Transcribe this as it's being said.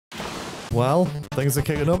Well, things are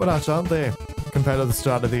kicking up a notch, aren't they? Compared to the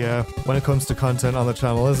start of the year, when it comes to content on the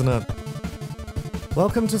channel, isn't it?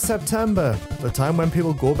 Welcome to September, the time when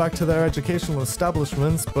people go back to their educational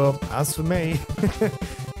establishments, but as for me,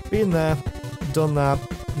 been there, done that,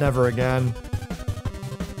 never again.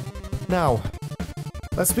 Now,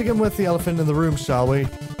 let's begin with the elephant in the room, shall we?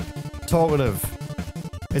 Talkative.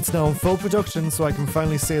 It's now in full production, so I can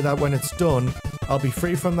finally say that when it's done, I'll be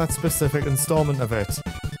free from that specific installment of it.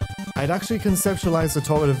 I'd actually conceptualized the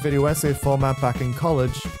Talkative video essay format back in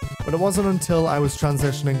college, but it wasn't until I was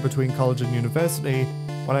transitioning between college and university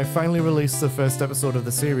when I finally released the first episode of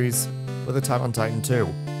the series with Attack on Titan 2.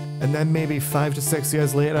 And then maybe 5 to 6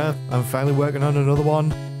 years later, I'm finally working on another one.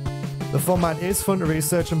 The format is fun to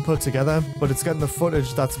research and put together, but it's getting the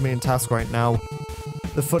footage that's the main task right now.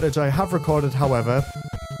 The footage I have recorded, however,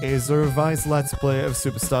 is a revised Let's Play of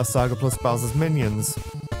Superstar Saga plus Bowser's Minions,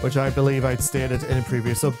 which I believe I'd stated in a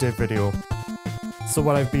previous update video. So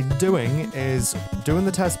what I've been doing is doing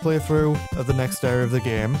the test playthrough of the next area of the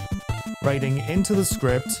game, writing into the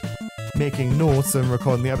script, making notes and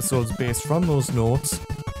recording the episodes based from those notes,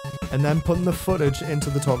 and then putting the footage into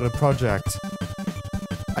the Talkative project.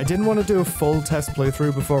 I didn't want to do a full test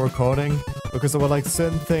playthrough before recording, because I would like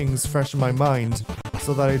certain things fresh in my mind,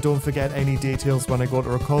 so that I don't forget any details when I go to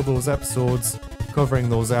record those episodes covering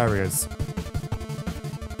those areas.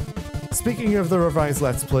 Speaking of the revised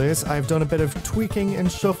Let's Plays, I've done a bit of tweaking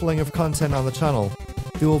and shuffling of content on the channel.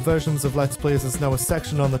 The old versions of Let's Plays is now a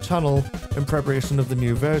section on the channel in preparation of the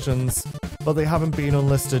new versions, but they haven't been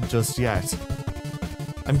unlisted just yet.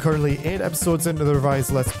 I'm currently 8 episodes into the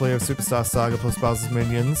revised Let's Play of Superstar Saga plus Bowser's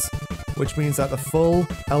Minions, which means that the full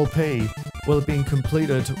LP will have been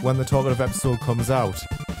completed when the Talkative episode comes out.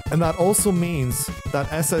 And that also means that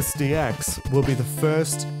SSDX will be the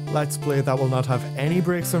first Let's Play that will not have any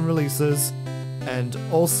breaks and releases, and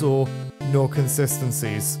also no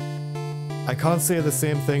consistencies. I can't say the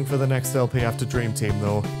same thing for the next LP after Dream Team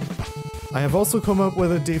though. I have also come up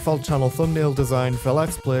with a default channel thumbnail design for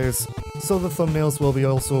Let's Plays, so the thumbnails will be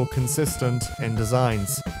also consistent in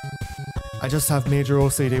designs. I just have major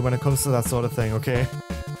OCD when it comes to that sort of thing, okay?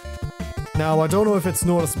 Now, I don't know if it's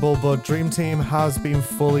noticeable, but Dream Team has been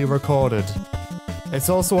fully recorded. It's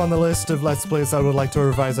also on the list of Let's Plays I would like to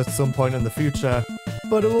revise at some point in the future,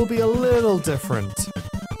 but it will be a little different.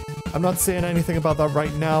 I'm not saying anything about that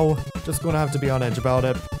right now, just gonna have to be on edge about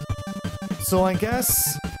it. So I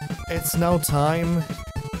guess it's now time.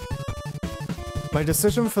 My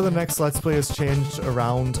decision for the next Let's Play has changed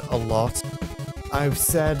around a lot. I've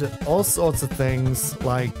said all sorts of things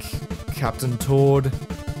like Captain Toad,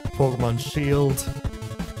 Pokemon Shield,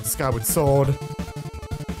 Skyward Sword,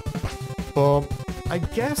 but I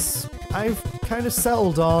guess I've kind of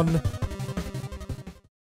settled on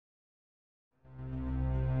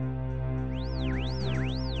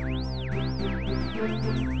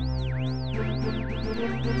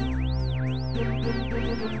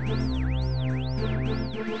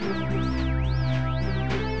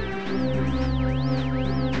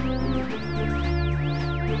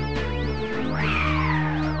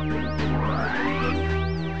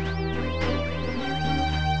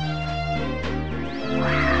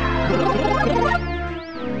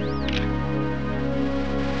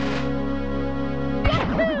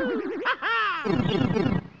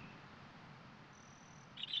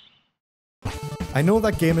I know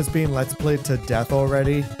that game has been Let's Played to death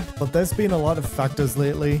already, but there's been a lot of factors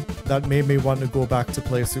lately that made me want to go back to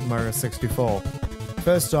play Super Mario 64.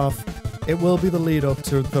 First off, it will be the lead up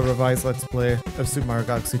to the revised Let's Play of Super Mario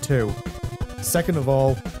Galaxy 2. Second of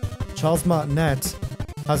all, Charles Martinet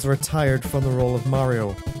has retired from the role of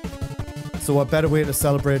Mario. So what better way to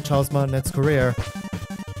celebrate Charles Martinet's career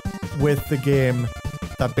with the game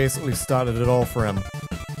that basically started it all for him.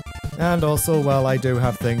 And also, well, I do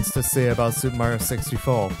have things to say about Super Mario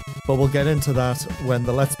 64, but we'll get into that when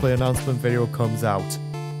the Let's Play announcement video comes out.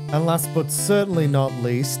 And last but certainly not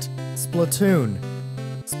least, Splatoon.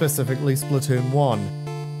 Specifically Splatoon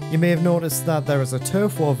 1. You may have noticed that there is a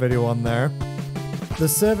Turf War video on there. The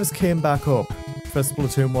service came back up for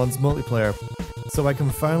Splatoon 1's multiplayer, so I can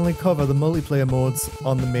finally cover the multiplayer modes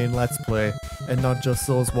on the main Let's Play, and not just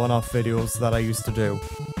those one-off videos that I used to do.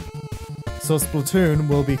 So Splatoon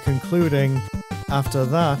will be concluding after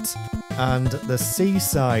that, and the C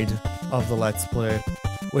side of the Let's Play,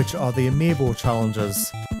 which are the Amiibo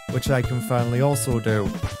challenges, which I can finally also do,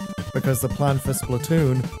 because the plan for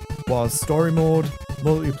Splatoon was story mode,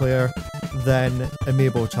 multiplayer, then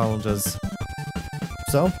Amiibo challenges.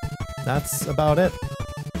 So, that's about it.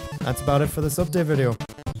 That's about it for this update video.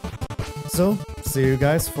 So, see you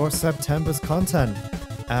guys for September's content,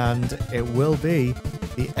 and it will be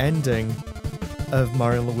the ending of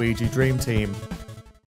Mario and Luigi Dream Team.